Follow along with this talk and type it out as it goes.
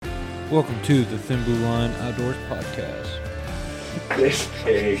Welcome to the Thin Blue Line Outdoors Podcast. This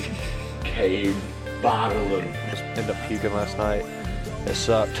pig came battling. Just ended up puking last night. It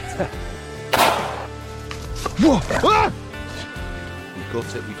sucked. Whoa! Ah! We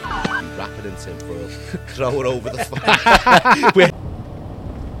gut it, we wrap it in tinfoil, throw it over the fire.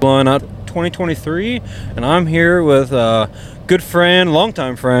 Line out 2023, and I'm here with a good friend,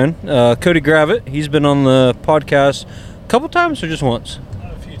 longtime friend, Kody Gravitt. He's been on the podcast a couple times or just once?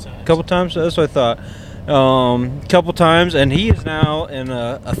 A few times. A couple times, that's what I thought. Couple times, and he is now an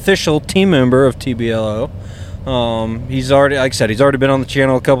official team member of TBLO. He's already, like I said, he's already been on the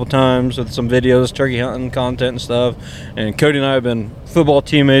channel a couple times with some videos, turkey hunting content and stuff. And Kody and I have been football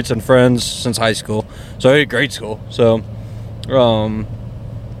teammates and friends since high school, so grade school. So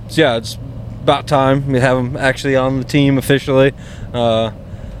yeah, it's about time we have him actually on the team officially.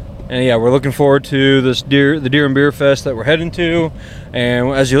 And yeah, we're looking forward to the Deer and Beer Fest that we're heading to. And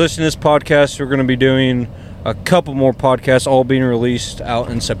as you listen to this podcast, we're going to be doing a couple more podcasts, all being released out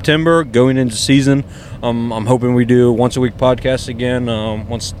in September, going into season. I'm hoping we do once a week podcast again,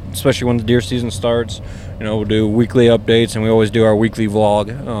 especially when the deer season starts. You know, we'll do weekly updates, and we always do our weekly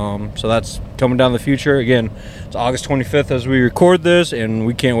vlog. So that's coming down the future. Again, it's August 25th as we record this, and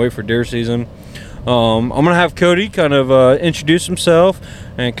we can't wait for deer season. I'm going to have Kody kind of introduce himself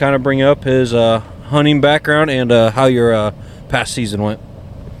and kind of bring up his hunting background and how your past season went.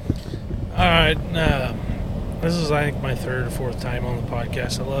 All right. This is, I think, my third or fourth time on the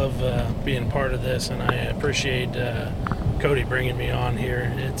podcast. I love being part of this, and I appreciate Kody bringing me on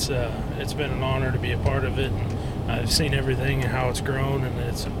here. It's been an honor to be a part of it, and I've seen everything and how it's grown, and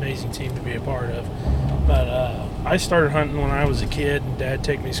it's an amazing team to be a part of. But I started hunting when I was a kid. Dad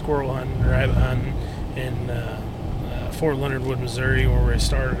took me squirrel hunting, rabbit hunting in Fort Leonard Wood, Missouri, where we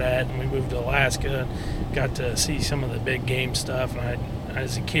started at, and we moved to Alaska. Got to see some of the big game stuff, and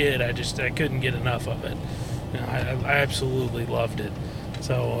as a kid, I couldn't get enough of it. You know, I absolutely loved it.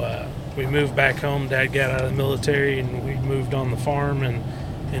 So we moved back home. Dad got out of the military, and we moved on the farm, and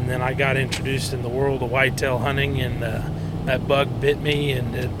then I got introduced in the world of whitetail hunting, and that bug bit me,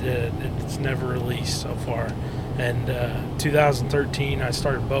 and it's never released so far. And 2013, I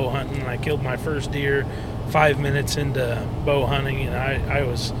started bow hunting. I killed my first deer 5 minutes into bow hunting,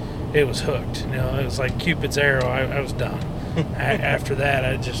 and it was hooked. You know, it was like Cupid's arrow. I was done. After that,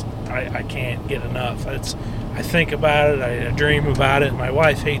 I can't get enough. I think about it. I dream about it. My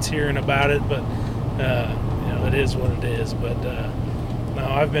wife hates hearing about it, but it is what it is. But no,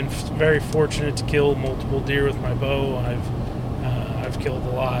 I've been very fortunate to kill multiple deer with my bow. I've killed a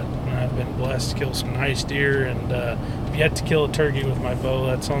lot, and I've been blessed to kill some nice deer, and I've yet to kill a turkey with my bow.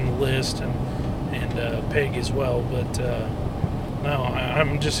 That's on the list, and a pig as well. But no,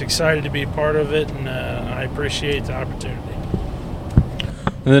 I'm just excited to be a part of it, and I appreciate the opportunity.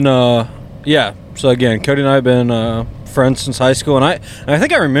 And then, yeah, so again, Kody and I have been friends since high school, and I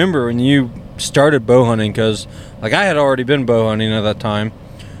think I remember when you started bow hunting, because like I had already been bow hunting at that time,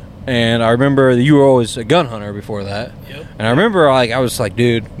 and I remember that you were always a gun hunter before that. Yep. And I remember I was like,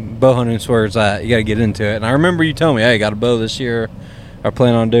 dude, bow hunting's where it's at. You got to get into it. And I remember you telling me, hey, I got a bow this year. I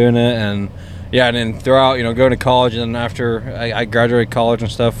plan on doing it. And yeah, and then throughout, going to college, and after I graduated college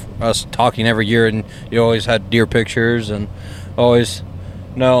and stuff, us talking every year, and you always had deer pictures and always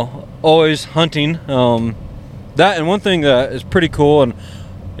hunting. That, and one thing that is pretty cool, and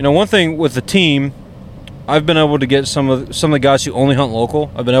one thing with the team, I've been able to get some of the guys who only hunt local.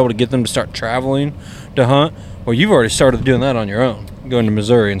 I've been able to get them to start traveling to hunt. Well, you've already started doing that on your own, going to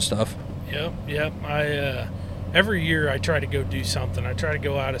Missouri and stuff. Yep. Every year I try to go do something. I try to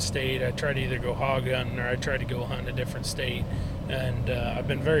go out of state. I try to either go hog hunting, or I try to go hunt a different state. And I've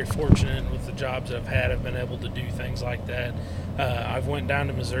been very fortunate with the jobs that I've had. I've been able to do things like that. I've went down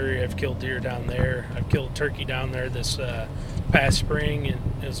to Missouri. I've killed deer down there. I've killed turkey down there this past spring, and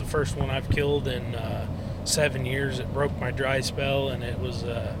it was the first one I've killed in 7 years. It broke my dry spell, and it was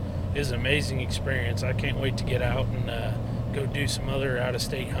an amazing experience. I can't wait to get out and go do some other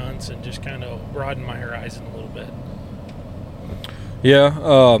out-of-state hunts and just kind of broaden my horizon a little bit. Yeah,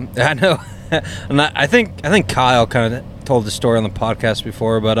 I know. And I think Kyle kind of told the story on the podcast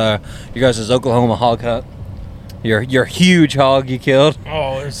before, but you guys' Oklahoma hog hunt, your huge hog you killed.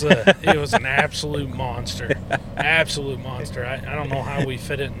 Oh, it was an absolute monster. Absolute monster. I don't know how we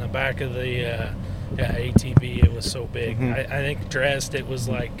fit it in the back of the ATV. It was so big. Mm-hmm. I think dressed it was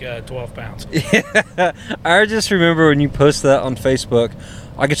like 12 pounds. Yeah. I just remember when you posted that on Facebook,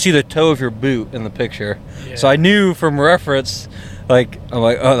 I could see the toe of your boot in the picture. Yeah. So I knew from reference, I'm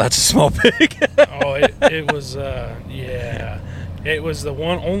like, oh, that's a small pig. Oh, it was, yeah. It was the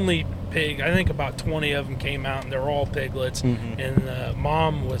only pig. I think about 20 of them came out, and they were all piglets. Mm-hmm. And the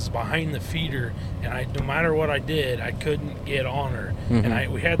mom was behind the feeder, and no matter what I did, I couldn't get on her. Mm-hmm.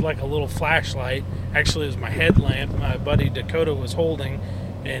 And we had like a little flashlight. Actually, it was my headlamp my buddy Dakota was holding,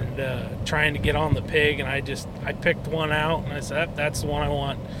 and trying to get on the pig. And I picked one out, and I said, that's the one I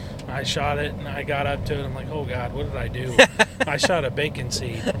want. I shot it, and I got up to it. I'm like, oh God, what did I do? I shot a bacon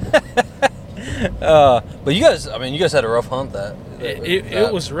seed. But you guys had a rough hunt that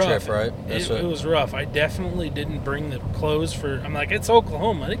it was rough, trip, right? It was rough. I definitely didn't bring the clothes I'm like, it's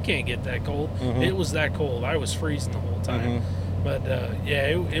Oklahoma. It can't get that cold. Mm-hmm. It was that cold. I was freezing the whole time. Mm-hmm. But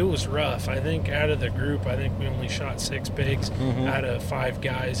it was rough. I think out of the group, I think we only shot 6 pigs Mm-hmm. out of 5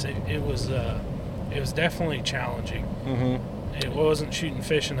 guys. It was definitely challenging. Mm-hmm. It wasn't shooting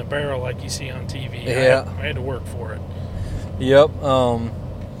fish in the barrel like you see on TV. Yeah. I had to work for it. Yep.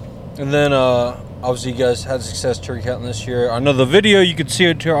 And then obviously you guys had success turkey hunting this year. I know the video, you can see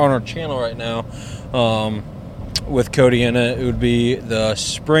it here on our channel right now, with Kody in it. It would be the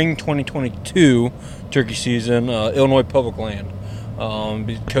spring 2022 turkey season, Illinois public land.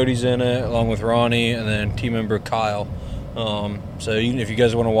 Cody's in it along with Ronnie and then team member Kyle. So if you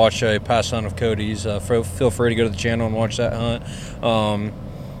guys want to watch a past hunt of Cody's, feel free to go to the channel and watch that hunt.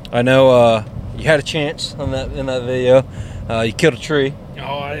 I know you had a chance in that video. You killed a tree.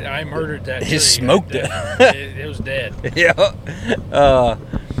 Oh, I murdered that tree. He smoked it. It was dead. Yeah.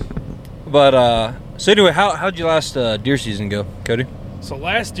 So anyway, how'd your last deer season go, Kody? So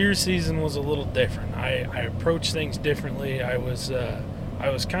last deer season was a little different. I approached things differently. I was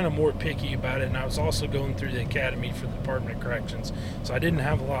kind of more picky about it, and I was also going through the academy for the Department of Corrections, so I didn't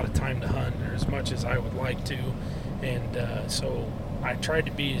have a lot of time to hunt or as much as I would like to, and so I tried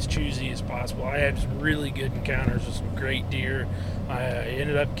to be as choosy as possible. I had some really good encounters with some great deer. I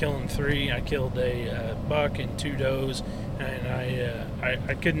ended up killing 3. I killed a buck and 2 does, and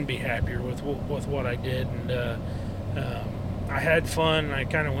I couldn't be happier with what I did, and I had fun. And I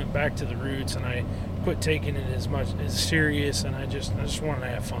kind of went back to the roots, and I quit taking it as serious, and I just wanted to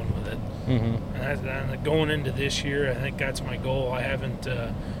have fun with it. Mm-hmm. And going into this year, I think that's my goal. I haven't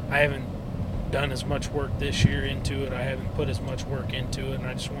done as much work this year into it. I haven't put as much work into it, and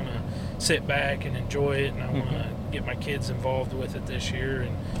I just want to sit back and enjoy it, and I want to get my kids involved with it this year,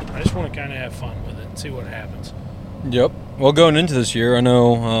 and I just want to kind of have fun with it and see what happens. Yep. Well, going into this year, I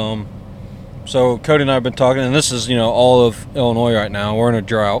know. So Kody and I have been talking, and this is all of Illinois right now. We're in a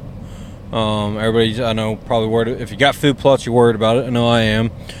drought. Everybody's, I know, probably worried. If you got food plots, you're worried about it. I know I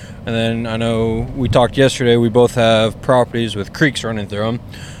am. And then I know we talked yesterday. We both have properties with creeks running through them,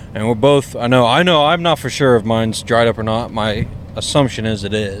 and we're both. I know. I'm not for sure if mine's dried up or not. My assumption is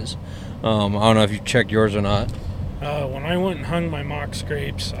it is. I don't know if you checked yours or not. When I went and hung my mock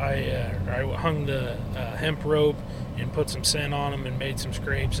scrapes, I hung the hemp rope and put some scent on them and made some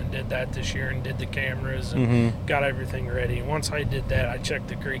scrapes and did that this year and did the cameras and got everything ready. Once I did that, I checked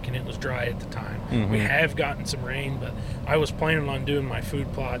the creek and it was dry at the time. We have gotten some rain, but I was planning on doing my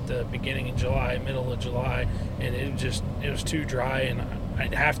food plot the beginning of July, middle of July, and it was too dry, and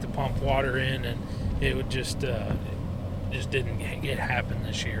I'd have to pump water in, and it would just didn't happen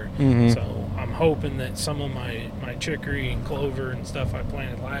this year. So I'm hoping that some of my chicory and clover and stuff I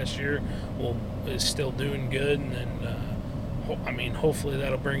planted last year is still doing good, and then hopefully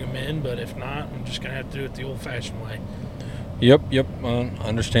that'll bring them in, but if not, I'm just gonna have to do it the old-fashioned way. Yep.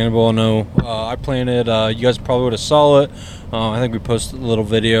 Understandable. I know. I planted. You guys probably would have saw it. I think we posted a little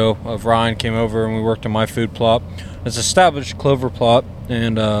video of Ryan came over and we worked on my food plot. It's established clover plot,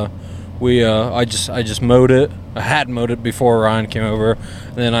 and I just mowed it. I had mowed it before Ryan came over.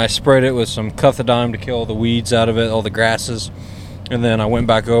 And then I sprayed it with some Cuthadime to kill all the weeds out of it, all the grasses. And then I went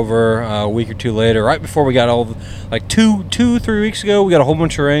back over a week or two later, right before we got like 3 weeks ago, we got a whole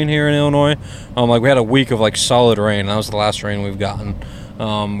bunch of rain here in Illinois. We had a week of solid rain. That was the last rain we've gotten.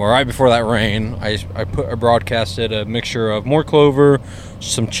 Right before that rain, I broadcasted a mixture of more clover,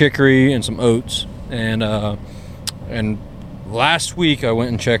 some chicory, and some oats. And last week I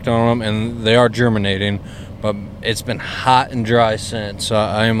went and checked on them, and they are germinating, but it's been hot and dry since, so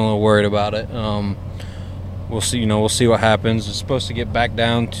I am a little worried about it. We'll see. We'll see what happens. It's supposed to get back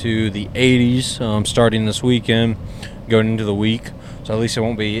down to the 80s starting this weekend, going into the week. So at least it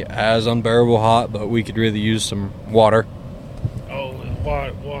won't be as unbearable hot, but we could really use some water. Oh,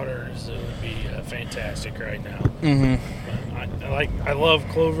 water would be fantastic right now. I love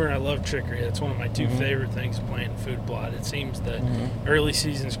clover and I love chicory. That's one of my two favorite things playing food plot. It seems that early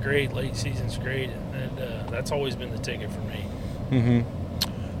season's great, late season's great, and that's always been the ticket for me. And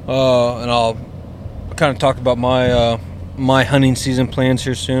I'll kind of talk about my hunting season plans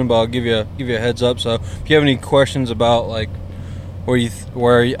here soon, but I'll give you a heads up. So if you have any questions about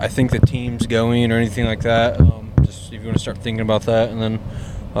where I think the team's going or anything like that. Just if you want to start thinking about that, and then,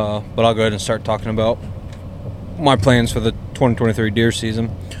 but I'll go ahead and start talking about my plans for the 2023 deer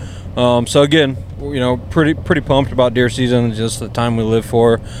season. So again, pretty pumped about deer season. Just the time we live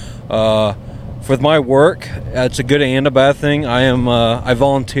for. With my work, it's a good and a bad thing. I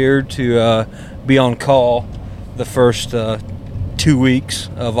volunteered to be on call the first 2 weeks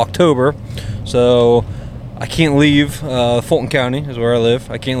of October, so I can't leave Fulton County is where I live.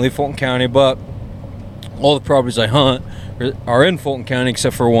 I can't leave Fulton County, but all the properties I hunt are in Fulton County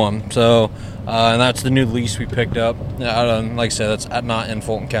except for one. So, and that's the new lease we picked up. Like I said, that's not in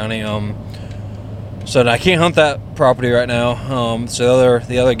Fulton County. So I can't hunt that property right now. So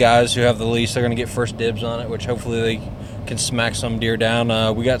the other guys who have the lease, they're going to get first dibs on it, which hopefully they can smack some deer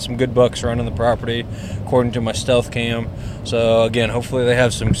down. We got some good bucks running the property, according to my stealth cam. So again, hopefully they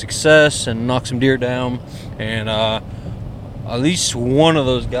have some success and knock some deer down. And at least one of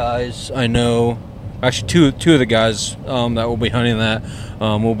those guys I know, actually two of the guys that will be hunting that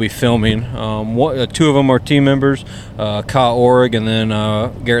will be filming. Two of them are team members, Kyle Orrig and then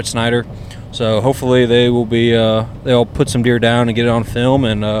Garrett Snyder. So hopefully they will be they'll put some deer down and get it on film,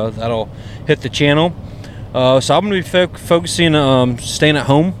 and that'll hit the channel. So I'm going to be focusing staying at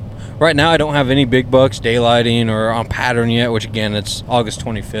home. Right now I don't have any big bucks daylighting or on pattern yet, which again, it's August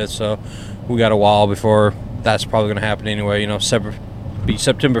 25th, so we got a while before that's probably going to happen anyway. Be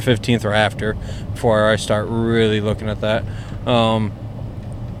September 15th or after before I start really looking at that.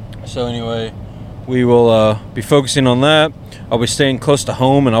 So anyway, we will be focusing on that. I'll be staying close to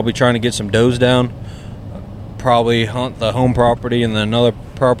home, and I'll be trying to get some does down. Probably hunt the home property and then another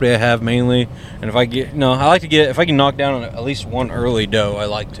property I have mainly. And if I I like to get, if I can knock down at least one early doe, I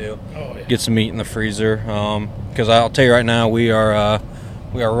like to get some meat in the freezer. Because I'll tell you right now, we are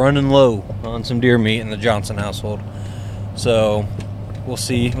running low on some deer meat in the Johnson household. So we'll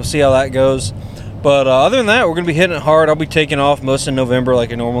see how that goes. But other than that, we're gonna be hitting it hard. I'll be taking off most of November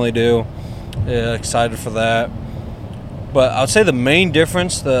like I normally do. Excited for that. But I'd say the main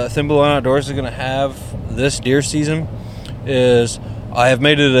difference the TBLO Outdoors is going to have this deer season is I have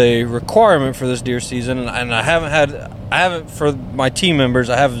made it a requirement for this deer season, and I haven't for my team members.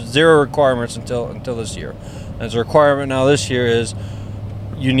 I have zero requirements until this year. As a requirement now this year is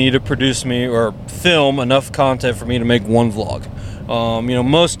you need to produce me or film enough content for me to make one vlog.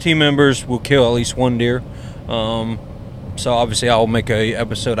 Most team members will kill at least one deer. So obviously I'll make a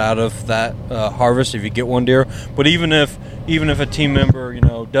episode out of that harvest if you get one deer. But even if a team member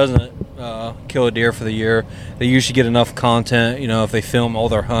doesn't kill a deer for the year, they usually get enough content if they film all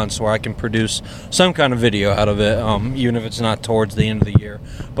their hunts where I can produce some kind of video out of it, even if it's not towards the end of the year.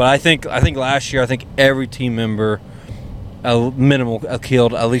 But I think last year every team member minimal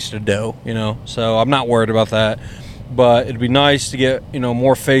killed at least a doe. So I'm not worried about that. But it'd be nice to get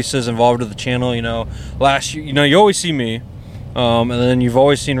more faces involved with the channel. Last year you always see me, and then you've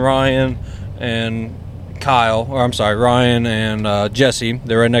always seen Ryan and Ryan and Jesse.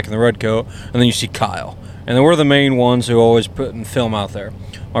 They're redneck in the red coat, and then you see Kyle, and then we're the main ones who always put in film out there.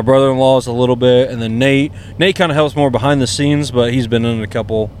 My brother-in-law is a little bit, and then Nate kind of helps more behind the scenes, but he's been in a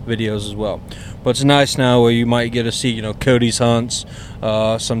couple videos as well. But it's nice now where you might get to see, Kody's hunts,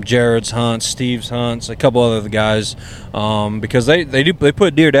 some Jared's hunts, Steve's hunts, a couple other guys, because they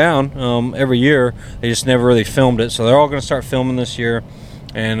put deer down every year. They just never really filmed it, so they're all going to start filming this year,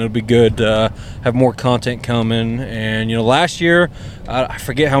 and it'll be good to have more content coming. And last year, I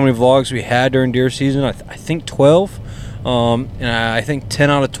forget how many vlogs we had during deer season. I think 12, and I think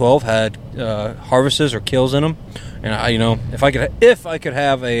 10 out of 12 had harvests or kills in them. And if I could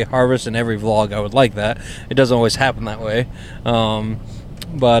have a harvest in every vlog, I would like that. It doesn't always happen that way,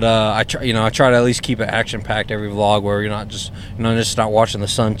 but I try to at least keep it action packed every vlog, where you're not just not watching the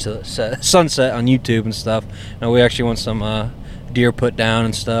sunset on YouTube and stuff. We actually want some deer put down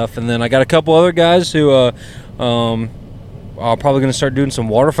and stuff. And then I got a couple other guys who are probably going to start doing some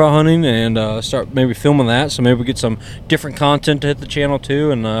waterfowl hunting and start maybe filming that. So maybe we get some different content to hit the channel too.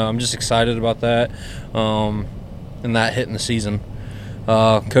 And I'm just excited about that. And that hitting the season.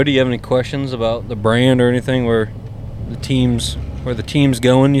 Kody, you have any questions about the brand or anything where the team's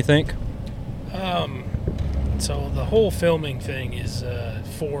going, you think? So the whole filming thing is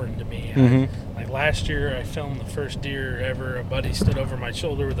foreign to me. Mm-hmm. Like last year, I filmed the first deer ever. A buddy stood over my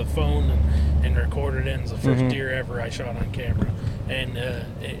shoulder with a phone and recorded it. It was the first deer ever I shot on camera, and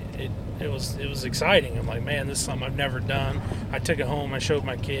it was exciting. I'm like, man, this is something I've never done. I took it home. I showed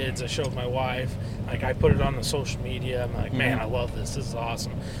my kids. I showed my wife. Like, I put it on the social media. I'm like, man, I love this. This is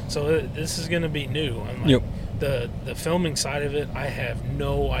awesome. So this is going to be new. I'm like, the filming side of it, I have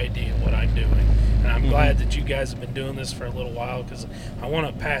no idea what I'm doing. And I'm glad that you guys have been doing this for a little while, because I want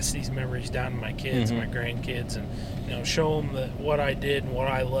to pass these memories down to my kids and my grandkids, and show them that what I did and what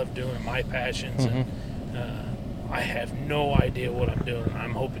I love doing, my passions. And I have no idea what I'm doing.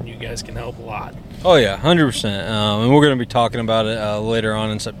 I'm hoping you guys can help a lot. Oh yeah, 100%. And we're going to be talking about it later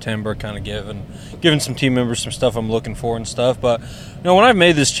on in September, kind of giving some team members some stuff I'm looking for and stuff. But when I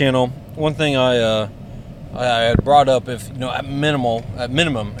made this channel, one thing I had brought up, if at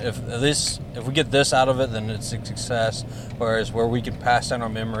minimum, if we get this out of it, then it's a success. Whereas where we can pass down our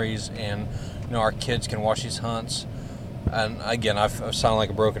memories and our kids can watch these hunts. And again, I sound like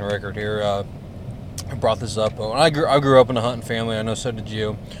a broken record here. I brought this up, but when I grew up in a hunting family. I know so did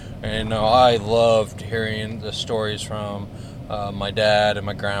you, and I loved hearing the stories from my dad and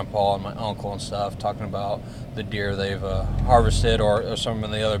my grandpa and my uncle and stuff, talking about the deer they've harvested or some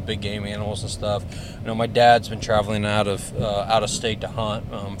of the other big game animals and stuff. My dad's been traveling out of state to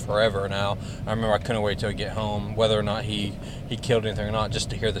hunt forever now. I remember I couldn't wait till I get home, whether or not he killed anything or not, just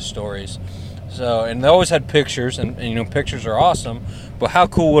to hear the stories. So, and they always had pictures, and pictures are awesome. But how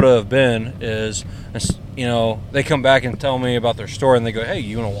cool would it have been is, they come back and tell me about their story, and they go, "Hey,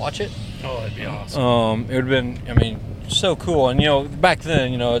 you want to watch it?" Oh, that'd be awesome. It would have been, so cool. And back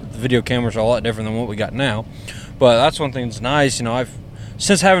then, the video cameras are a lot different than what we got now. But that's one thing that's nice.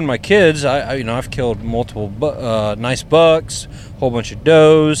 Since having my kids, I've killed multiple nice bucks, a whole bunch of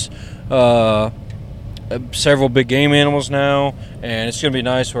does, several big game animals now, and it's going to be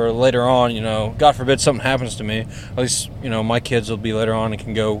nice where later on, God forbid something happens to me, at least, my kids will be later on and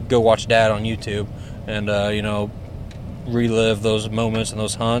can go watch Dad on YouTube and, relive those moments and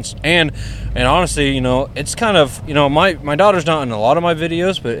those hunts. And honestly, it's kind of, my daughter's not in a lot of my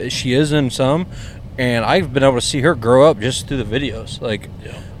videos, but she is in some, and I've been able to see her grow up just through the videos. Like,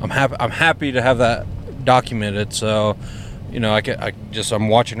 I'm happy to have that documented, so, I'm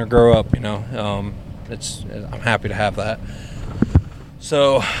watching her grow up, I'm happy to have that.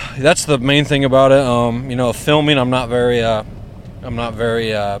 So that's the main thing about it. Filming, I'm not very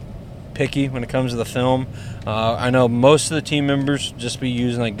picky when it comes to the film. I know most of the team members just be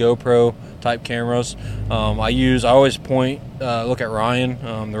using like GoPro type cameras. I always look at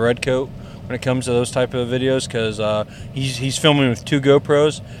Ryan, the red coat, when it comes to those type of videos, because he's filming with 2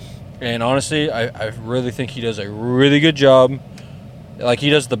 GoPros, and honestly, I really think he does a really good job. Like, he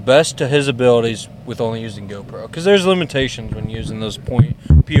does the best to his abilities with only using GoPro, because there's limitations when using those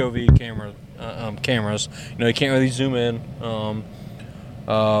POV cameras. You can't really zoom in,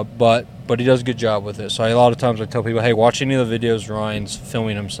 but he does a good job with it. So a lot of times I tell people, hey, watch any of the videos Ryan's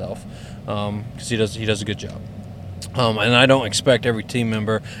filming himself, because he does a good job. And I don't expect every team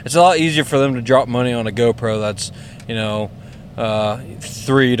member. It's a lot easier for them to drop money on a GoPro that's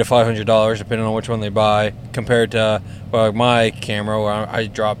 $300 to $500, depending on which one they buy, compared to my camera, where I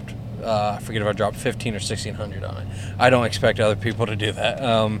dropped, I forget if I dropped $1,500 or $1,600 on it. I don't expect other people to do that.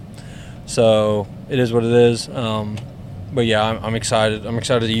 So it is what it is. But yeah, I'm excited. I'm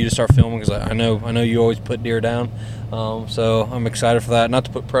excited that you to start filming, because I know you always put deer down. So I'm excited for that. Not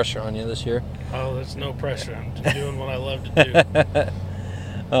to put pressure on you this year. Oh, there's no pressure. I'm just doing what I love to do.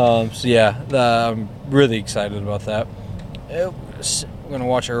 So yeah, I'm really excited about that. We're going to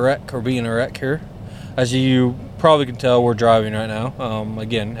watch a wreck, or be in a wreck here. As you probably can tell, we're driving right now.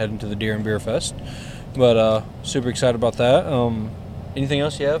 Again, heading to the Deer and Beer Fest. But super excited about that. Anything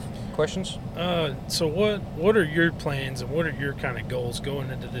else you have? Questions? So what are your plans, and what are your kind of goals going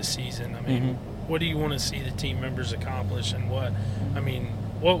into this season? I mean, what do you want to see the team members accomplish, and what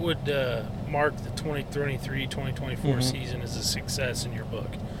would mark the 2023-2024 season as a success in your book?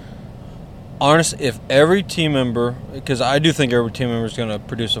 Honestly, if every team member, because I do think every team member is going to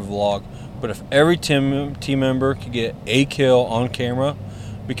produce a vlog, but if every team member could get a kill on camera,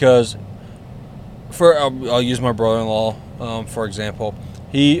 because I'll use my brother-in-law for example.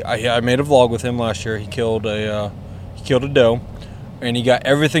 I made a vlog with him last year. He killed a doe, and he got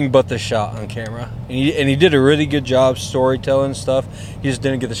everything but the shot on camera. And he did a really good job storytelling stuff. He just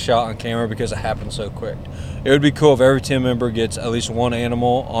didn't get the shot on camera because it happened so quick. It would be cool if every team member gets at least one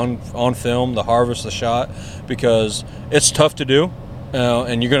animal on film, the harvest, the shot, because it's tough to do,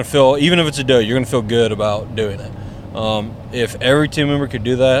 and you're going to feel, even if it's a doe, you're going to feel good about doing it. If every team member could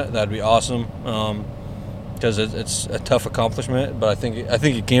do that, that'd be awesome, because it's a tough accomplishment, but I think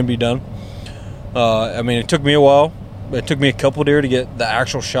it can be done. It took me a while. It took me a couple deer to get the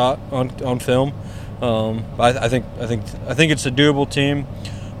actual shot on film. But I think it's a doable team.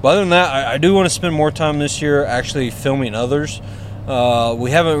 But other than that, I do want to spend more time this year actually filming others.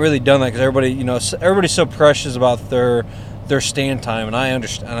 We haven't really done that because everybody's so precious about their stand time, and I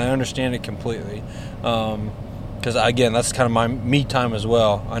understand it completely. because again, that's kind of my me time as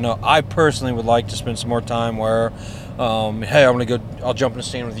well. I know I personally would like to spend some more time where, hey, I'm gonna go. I'll jump in the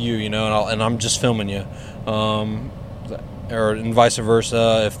stand with you, and I'm just filming you, or and vice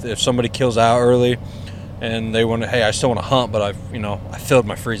versa. If somebody kills out early, and they want to, hey, I still want to hunt, but I filled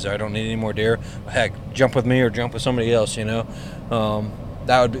my freezer. I don't need any more deer. Heck, jump with me or jump with somebody else. That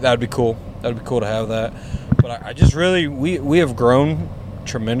would be cool. That would be cool to have that. But I just really we have grown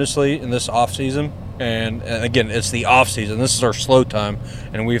tremendously in this off season, and again, it's the off season. This is our slow time,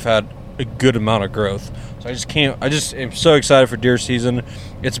 and we've had a good amount of growth. So I just am so excited for deer season.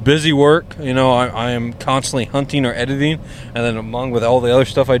 It's busy work. I am constantly hunting or editing, and then among with all the other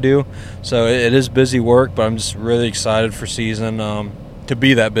stuff I do. So it is busy work, but I'm just really excited for season to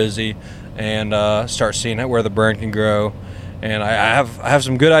be that busy and start seeing where the brand can grow. And I have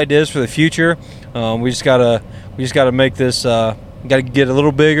some good ideas for the future. We just gotta make this. Got to get a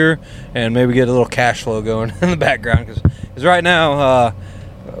little bigger and maybe get a little cash flow going in the background because right now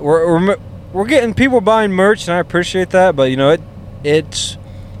we're getting people buying merch, and I appreciate that. But it's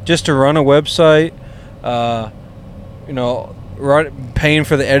just to run a website, paying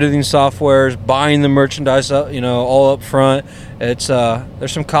for the editing softwares, buying the merchandise, all up front. It's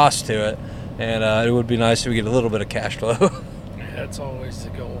there's some cost to it, and it would be nice if we get a little bit of cash flow. Yeah, that's always the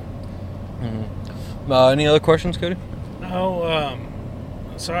goal. Mm-hmm. Any other questions, Kody? No.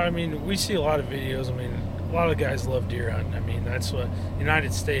 So I mean, we see a lot of videos. I mean, a lot of guys love deer hunting. I mean, that's what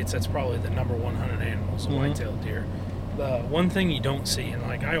United States. That's probably the number one hunted animal, so white-tailed deer. The one thing you don't see, and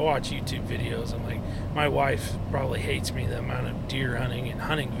like I watch YouTube videos, and like my wife probably hates me the amount of deer hunting and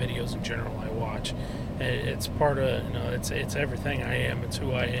hunting videos in general I watch. It's part of it's everything I am. It's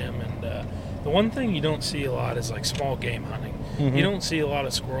who I am, and the one thing you don't see a lot is like small game hunting. Mm-hmm. You don't see a lot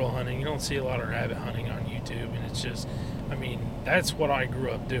of squirrel hunting. You don't see a lot of rabbit hunting on YouTube, and it's just, I mean, that's what I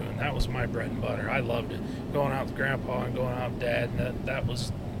grew up doing. That was my bread and butter. I loved it. Going out with Grandpa and going out with Dad, and that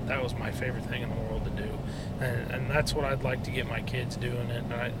was my favorite thing in the world to do. And that's what I'd like to get my kids doing it.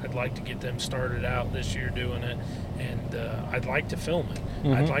 And I'd like to get them started out this year doing it. And I'd like to film it.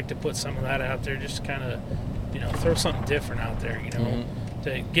 Mm-hmm. I'd like to put some of that out there, just kind of, throw something different out there, mm-hmm.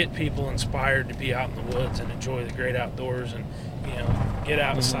 to get people inspired to be out in the woods and enjoy the great outdoors and, get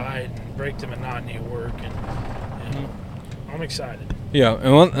outside mm-hmm. and break the monotony of work. And, I'm excited. Yeah,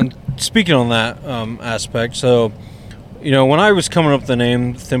 and speaking on that aspect, so, when I was coming up with the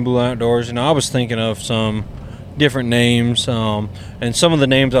name Thin Blue Outdoors, I was thinking of some different names, and some of the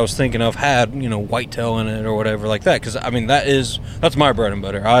names I was thinking of had, whitetail in it or whatever like that, because, I mean, that's my bread and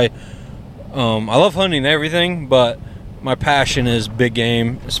butter. I love hunting everything, but my passion is big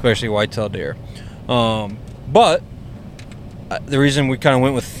game, especially whitetail deer. But the reason we kind of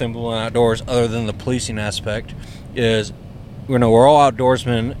went with Thin Blue Outdoors, other than the policing aspect, is we're all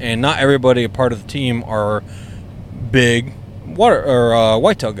outdoorsmen, and not everybody a part of the team are big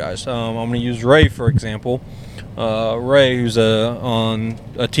whitetail guys. I'm going to use Ray for example. Ray, who's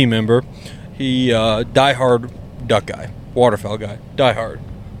a team member, he diehard duck guy, waterfowl guy, diehard.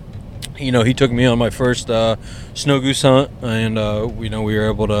 He took me on my first snow goose hunt, and I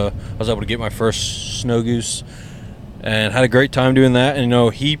was able to get my first snow goose, and had a great time doing that. And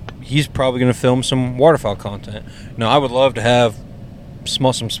he's probably going to film some waterfowl content. I would love to have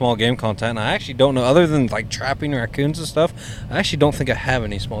some small game content, and I actually don't know, other than like trapping raccoons and stuff, I actually don't think I have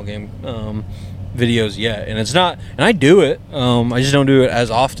any small game videos yet. And it's not, and I do it, I just don't do it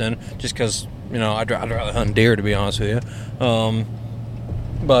as often, just because I'd rather hunt deer, to be honest with you.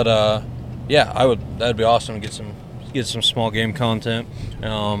 Yeah, that'd be awesome to get some small game content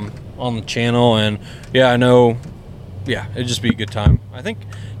on the channel. And yeah, I know, yeah, it'd just be a good time. I think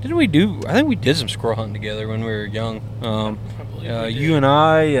we did some squirrel hunting together when we were young. You and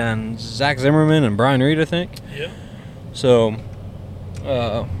I and Zach Zimmerman and Brian Reed, I think. Yeah. So,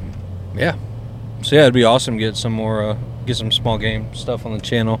 yeah. So yeah, it'd be awesome to get some small game stuff on the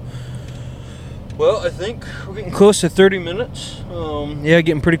channel. Well, I think we're getting close to 30 minutes. Yeah,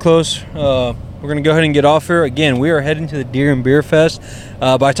 getting pretty close. We're going to go ahead and get off here. Again, we are heading to the Deer and Beer Fest.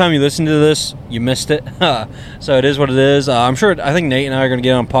 By the time you listen to this, you missed it. So it is what it is. I think Nate and I are going to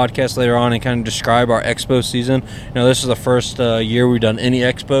get on a podcast later on and kind of describe our expo season. This is the first year we've done any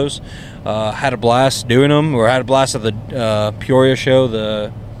expos. Had a blast doing them. We had a blast at the Peoria show,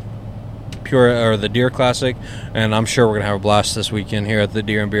 the Deer Classic, and I'm sure we're gonna have a blast this weekend here at the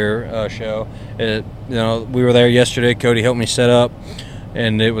Deer and Beer show. We were there yesterday. Kody helped me set up,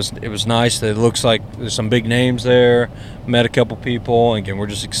 and it was nice. It looks like there's some big names there. Met a couple people, and again, we're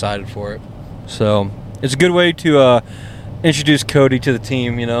just excited for it. So it's a good way to introduce Kody to the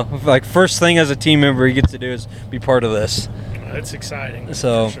team. Like first thing as a team member he gets to do is be part of this. That's exciting.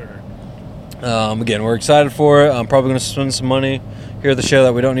 So. For sure. Again, we're excited for it. I'm probably going to spend some money here at the show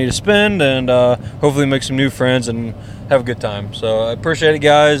that we don't need to spend, and hopefully make some new friends and have a good time. So I appreciate it,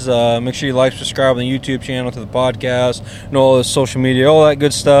 guys. Make sure you like, subscribe on the YouTube channel, to the podcast, and all the social media, all that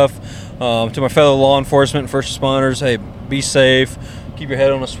good stuff. To my fellow law enforcement and first responders, hey, be safe, keep your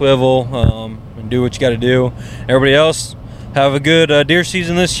head on a swivel, and do what you got to do. Everybody else, have a good deer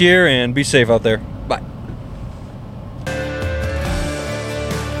season this year, and be safe out there.